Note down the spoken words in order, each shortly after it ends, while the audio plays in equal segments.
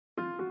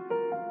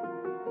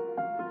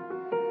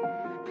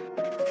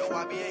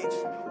Sip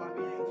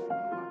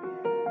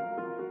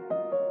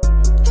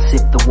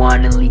the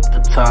wine and leak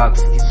the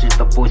talks. These are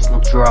the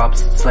voicemail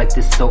drops. It's like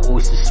this the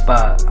oyster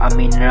spot. I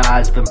mean, her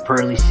eyes been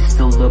pearly. She's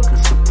still looking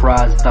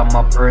surprised. I'm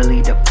up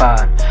early to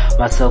find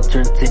myself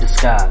turned to the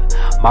sky.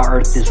 My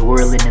earth is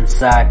whirling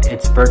inside.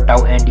 It's burnt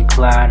out and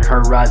decline.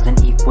 Horizon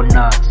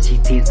equinox. She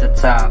teased the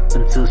top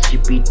until she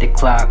beat the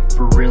clock.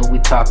 For real, we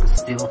talking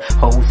still.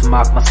 Hoes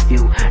mock my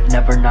skill.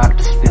 Never knock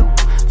the spill.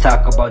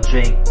 Talk about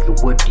Drake,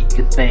 what do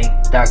you think?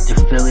 Doctor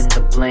fill in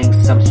the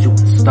blanks, I'm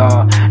shooting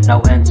star.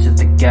 Now enter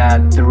the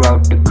gap,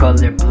 throughout the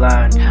color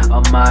blind. A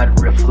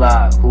moderate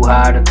fly, who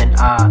hotter than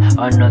I?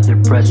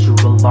 Another pressure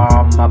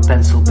alarm, my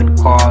pencil been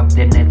carved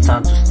in it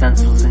onto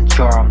stencils and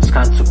charms.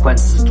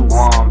 Consequences to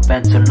harm,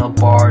 fentanyl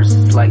bars.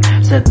 It's like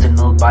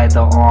sentinel by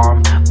the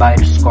arm, by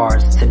the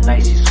scars.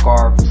 Tonight she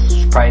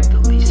scarves,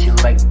 privately she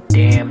like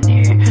damn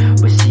near.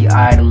 But she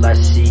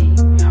idolized, she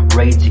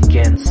rage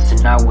against.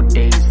 And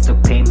nowadays the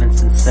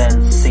payments and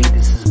cents say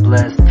this is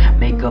blessed.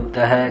 Make up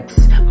the hex,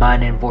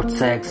 mine in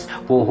vortex.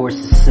 War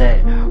horses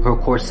set, her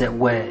corset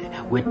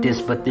wet. With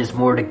this but there's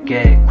more to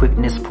get.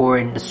 Quickness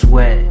pouring the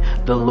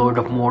sweat. The lord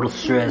of mortal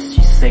stress.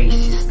 She say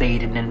she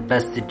stayed and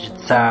invested your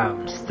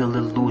time. Still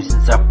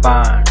illusions are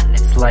fine.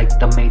 It's like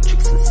the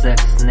matrix and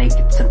sex.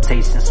 Naked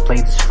temptations, play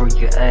this for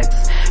your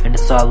ex. And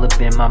it's all up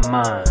in my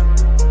mind.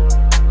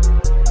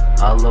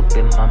 All up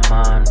in my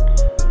mind.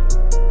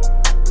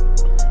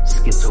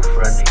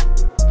 Schizophrenic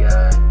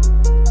God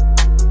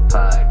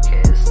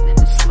podcast, and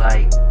it's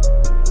like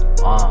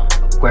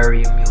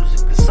aquarium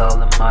music. It's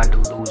all in my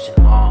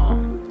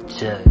delusion.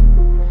 Check.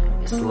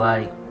 It's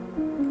like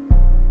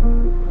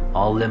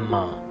all in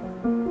my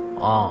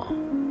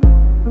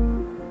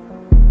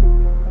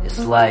it's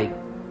like